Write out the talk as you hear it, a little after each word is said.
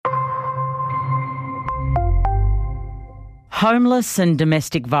Homeless and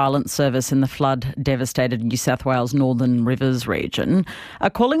Domestic Violence Service in the flood-devastated New South Wales Northern Rivers region are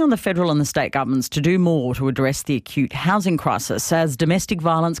calling on the federal and the state governments to do more to address the acute housing crisis as domestic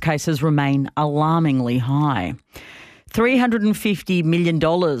violence cases remain alarmingly high. $350 million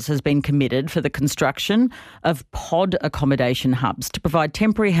has been committed for the construction of pod accommodation hubs to provide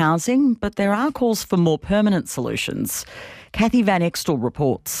temporary housing, but there are calls for more permanent solutions. Kathy Van Extel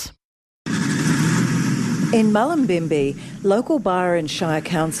reports. In Mullumbimby, local Byron Shire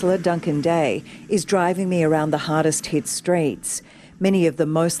councillor Duncan Day is driving me around the hardest hit streets. Many of the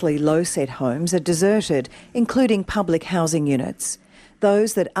mostly low-set homes are deserted, including public housing units.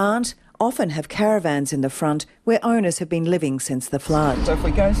 Those that aren't often have caravans in the front where owners have been living since the flood. So if we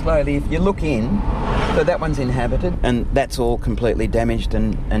go slowly, if you look in, so that one's inhabited and that's all completely damaged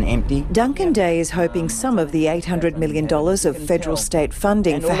and empty. Duncan Day is hoping some of the $800 million of federal state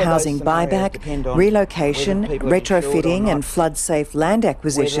funding for housing buyback, relocation, retrofitting and flood-safe land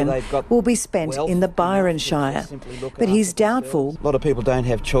acquisition will be spent in the Byron Shire. But he's doubtful. A lot of people don't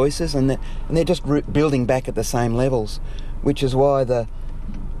have choices and they're just building back at the same levels, which is why the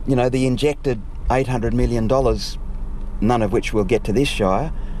injected $800 million, none of which will get to this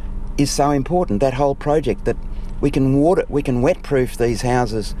shire, is so important, that whole project, that we can wet-proof these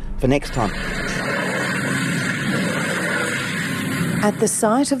houses for next time. At the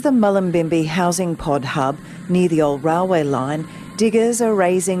site of the Mullumbimby Housing Pod Hub, near the old railway line, diggers are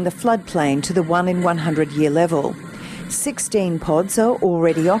raising the floodplain to the 1 in 100-year level. 16 pods are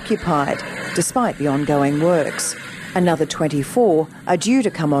already occupied, despite the ongoing works. Another 24 are due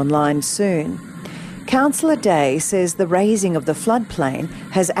to come online soon. Councillor Day says the raising of the floodplain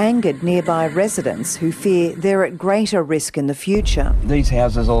has angered nearby residents who fear they're at greater risk in the future. These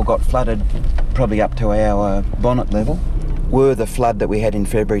houses all got flooded probably up to our bonnet level. Were the flood that we had in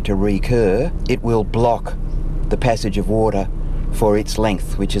February to recur, it will block the passage of water for its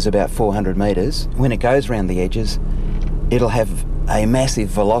length, which is about 400 metres. When it goes round the edges, it'll have a massive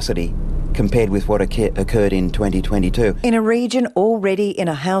velocity compared with what occurred in 2022. In a region already in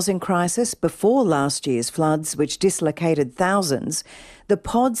a housing crisis before last year's floods, which dislocated thousands, the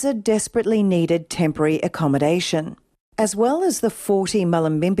pods are desperately needed temporary accommodation. As well as the 40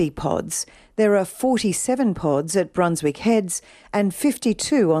 Mullumbimby pods, there are 47 pods at Brunswick Heads and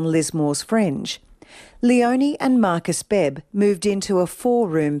 52 on Lismore's Fringe. Leonie and Marcus Bebb moved into a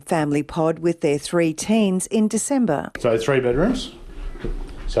 4-room family pod with their 3 teens in December. So 3 bedrooms.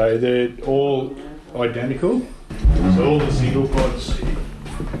 So they're all identical. So all the single pods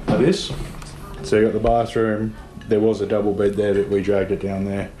are this. So you got the bathroom. There was a double bed there, but we dragged it down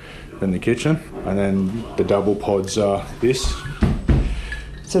there in the kitchen. And then the double pods are this.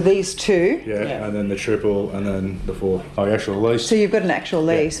 So these 2? Yeah, and then the triple and then the 4. Actual lease. So you've got an actual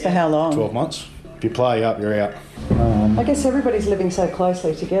lease for how long? 12 months. If you play up, you're out. I guess everybody's living so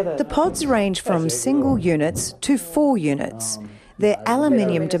closely together. The pods range from single units to 4 units. They're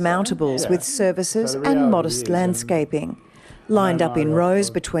aluminium demountables with services and modest landscaping. Lined up in rows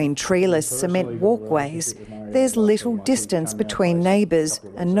between treeless cement walkways, there's little distance between neighbours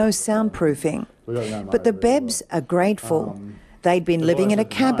and no soundproofing. But the Bebbs are grateful. They'd been living in a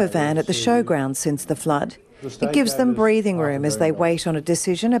camper van at the showground since the flood. It gives them breathing room as they wait on a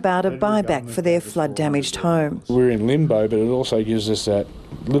decision about a buyback for their flood-damaged home. We're in limbo, but it also gives us that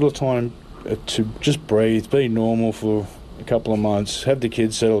little time to just breathe, be normal for a couple of months, have the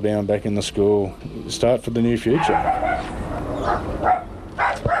kids settle down back in the school, start for the new future.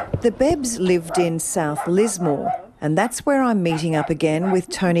 The Bebbs lived in South Lismore, and that's where I'm meeting up again with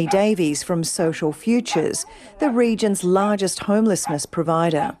Tony Davies from Social Futures, the region's largest homelessness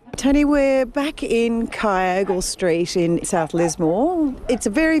provider. Tony, we're back in Kyogle Street in South Lismore. It's a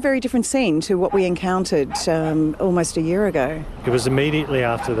very, very different scene to what we encountered almost a year ago. It was immediately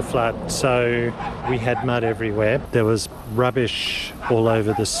after the flood, so we had mud everywhere. There was rubbish all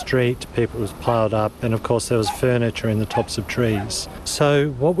over the street, people was piled up, and of course there was furniture in the tops of trees. So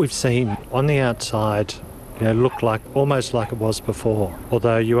what we've seen on the outside looked almost like it was before.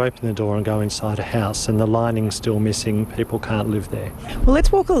 Although you open the door and go inside a house and the lining's still missing, people can't live there. Well,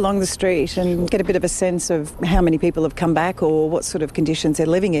 let's walk along the street and get a bit of a sense of how many people have come back or what sort of conditions they're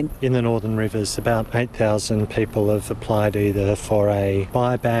living in. In the Northern Rivers, about 8,000 people have applied either for a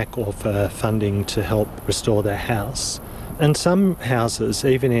buyback or for funding to help restore their house. And some houses,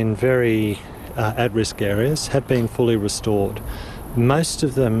 even in very at-risk areas, have been fully restored. Most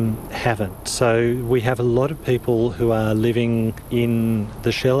of them haven't. So we have a lot of people who are living in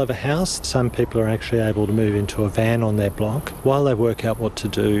the shell of a house. Some people are actually able to move into a van on their block while they work out what to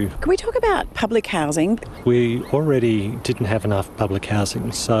do. Can we talk about public housing? We already didn't have enough public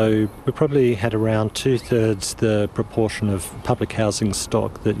housing, so we probably had around 2/3 the proportion of public housing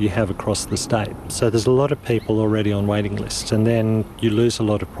stock that you have across the state. So there's a lot of people already on waiting lists, and then you lose a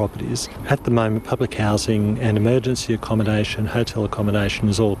lot of properties. At the moment, public housing and emergency accommodation, hotel accommodation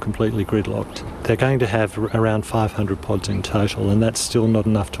is all completely gridlocked. They're going to have around 500 pods in total, and that's still not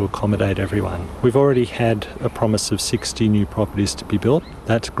enough to accommodate everyone. We've already had a promise of 60 new properties to be built.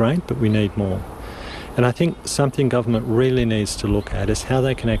 That's great, but we need more. And I think something government really needs to look at is how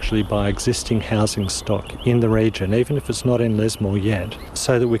they can actually buy existing housing stock in the region, even if it's not in Lismore yet,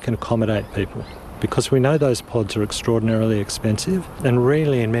 so that we can accommodate people. Because we know those pods are extraordinarily expensive, and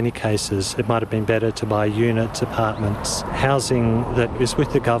really in many cases it might have been better to buy units, apartments, housing that is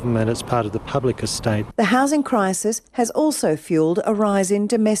with the government as part of the public estate. The housing crisis has also fuelled a rise in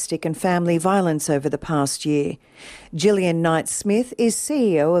domestic and family violence over the past year. Gillian Knight-Smith is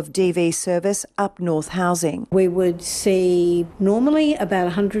CEO of DV Service Up North Housing. We would see normally about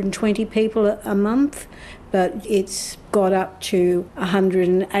 120 people a month, but it's got up to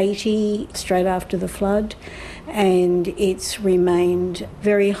 180 straight after the flood, and it's remained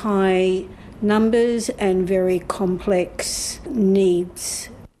very high numbers and very complex needs.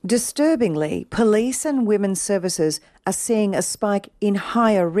 Disturbingly, police and women's services are seeing a spike in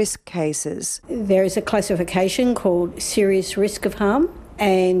higher risk cases. There is a classification called serious risk of harm,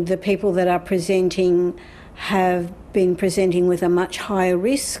 and the people that are presenting have been presenting with a much higher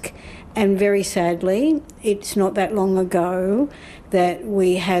risk. And very sadly, it's not that long ago that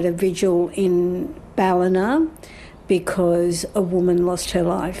we had a vigil in Ballina because a woman lost her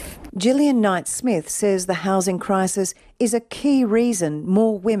life. Gillian Knight-Smith says the housing crisis is a key reason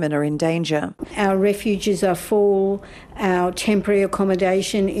more women are in danger. Our refuges are full, our temporary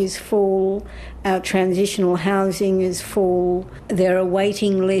accommodation is full, our transitional housing is full, there are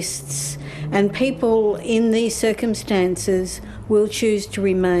waiting lists, and people in these circumstances will choose to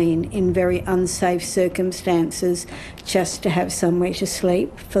remain in very unsafe circumstances just to have somewhere to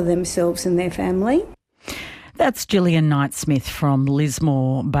sleep for themselves and their family. That's Gillian Knight-Smith from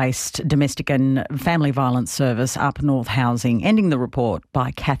Lismore-based Domestic and Family Violence Service Up North Housing, ending the report by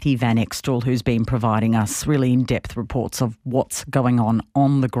Kathy Van Extel, who's been providing us really in-depth reports of what's going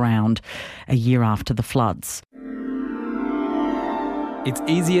on the ground a year after the floods. It's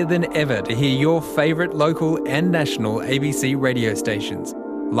easier than ever to hear your favourite local and national ABC radio stations,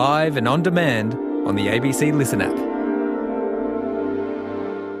 live and on demand on the ABC Listen app.